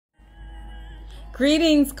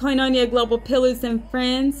Greetings, Koinonia Global Pillars and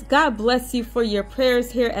Friends. God bless you for your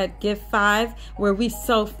prayers here at Give 5, where we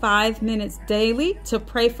sow 5 minutes daily to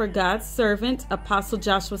pray for God's servant, Apostle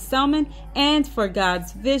Joshua Selman, and for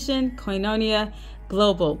God's vision, Koinonia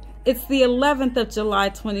Global. It's the 11th of July,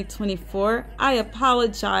 2024. I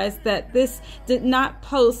apologize that this did not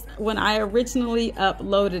post when I originally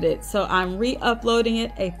uploaded it, so I'm re-uploading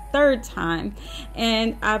it a third time,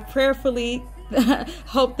 and I prayerfully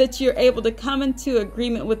hope that you're able to come into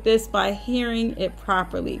agreement with this by hearing it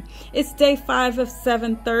properly. It's day 5 of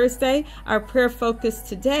 7 Thursday. Our prayer focus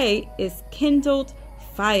today is Kindled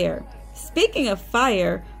Fire. Speaking of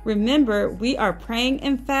fire, remember we are praying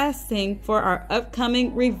and fasting for our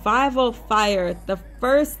upcoming revival fire, the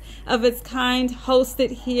first of its kind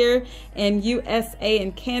hosted here in USA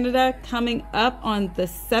and Canada, coming up on the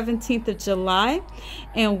 17th of July.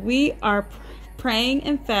 And we are praying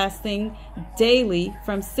and fasting daily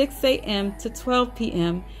from 6 a.m. to 12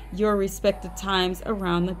 p.m. your respective times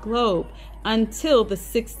around the globe until the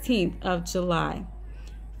 16th of July.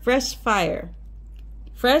 Fresh fire.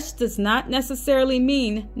 Fresh does not necessarily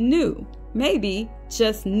mean new, maybe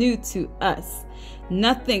just new to us.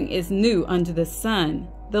 Nothing is new under the sun.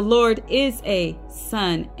 The Lord is a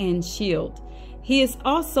sun and shield. He is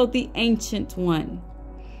also the Ancient One.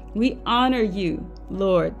 We honor you,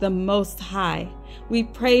 Lord, the Most High. We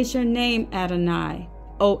praise your name, Adonai,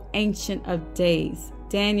 O Ancient of Days.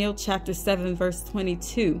 Daniel chapter 7, verse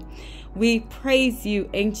 22. We praise you,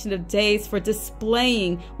 Ancient of Days, for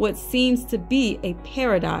displaying what seems to be a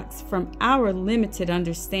paradox from our limited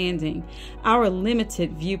understanding, our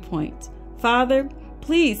limited viewpoint. Father,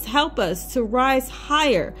 please help us to rise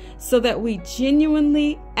higher so that we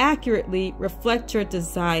genuinely, accurately reflect your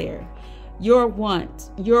desire, your want,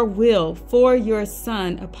 your will for your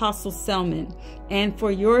son, Apostle Selman, and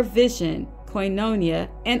for your vision, Koinonia,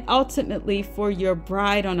 and ultimately for your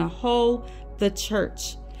bride on a whole, the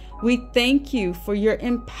church. We thank you for your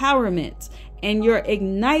empowerment and your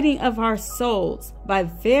igniting of our souls by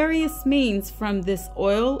various means from this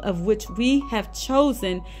oil of which we have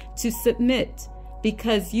chosen to submit,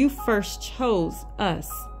 because you first chose us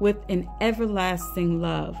with an everlasting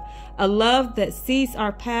love, a love that sees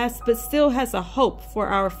our past but still has a hope for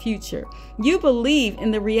our future. You believe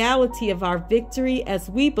in the reality of our victory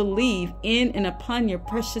as we believe in and upon your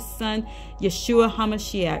precious Son, Yeshua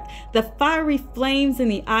HaMashiach. The fiery flames in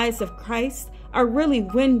the eyes of Christ are really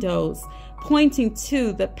windows pointing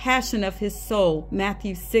to the passion of his soul,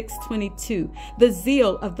 Matthew 6:22, the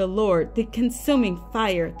zeal of the Lord, the consuming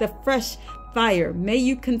fire, the fresh fire. May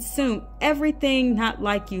you consume everything not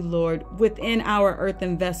like you, Lord, within our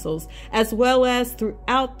earthen vessels, as well as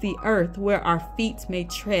throughout the earth where our feet may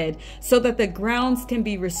tread, so that the grounds can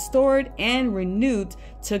be restored and renewed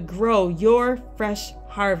to grow your fresh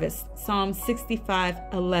harvest. Psalm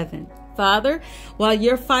 65:11. Father, while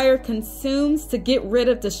your fire consumes to get rid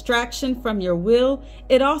of distraction from your will,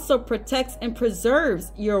 it also protects and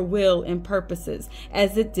preserves your will and purposes,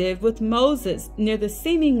 as it did with Moses near the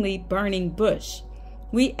seemingly burning bush.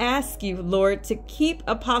 We ask you, Lord, to keep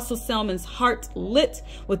Apostle Selman's heart lit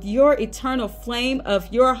with your eternal flame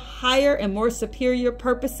of your higher and more superior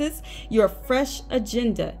purposes, your fresh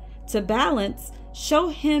agenda. To balance, show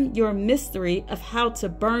him your mystery of how to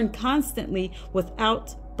burn constantly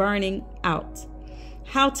without burning out,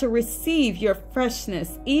 how to receive your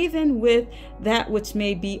freshness even with that which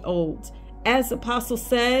may be old. As Apostle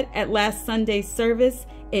said at last Sunday's service,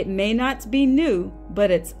 it may not be new, but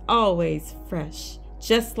it's always fresh.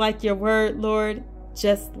 Just like your word, Lord,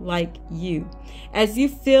 just like you. As you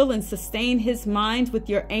fill and sustain his mind with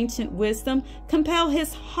your ancient wisdom, compel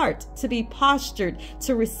his heart to be postured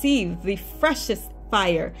to receive the freshest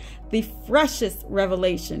fire, the freshest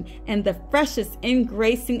revelation, and the freshest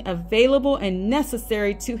engracing available and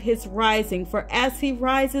necessary to his rising. For as he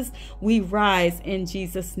rises, we rise in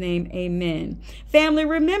Jesus' name. Amen. Family,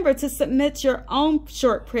 remember to submit your own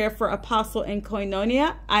short prayer for Apostle and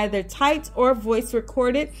Koinonia, either typed or voice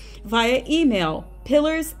recorded via email,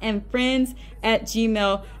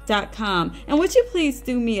 pillarsandfriends@gmail.com. And would you please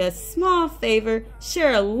do me a small favor,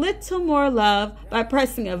 share a little more love by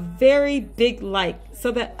pressing a very big like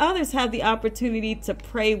so that others have the opportunity to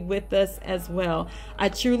pray with us as well. I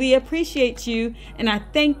truly appreciate you, and I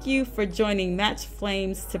thank you for joining Match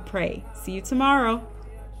Flames to pray. See you tomorrow.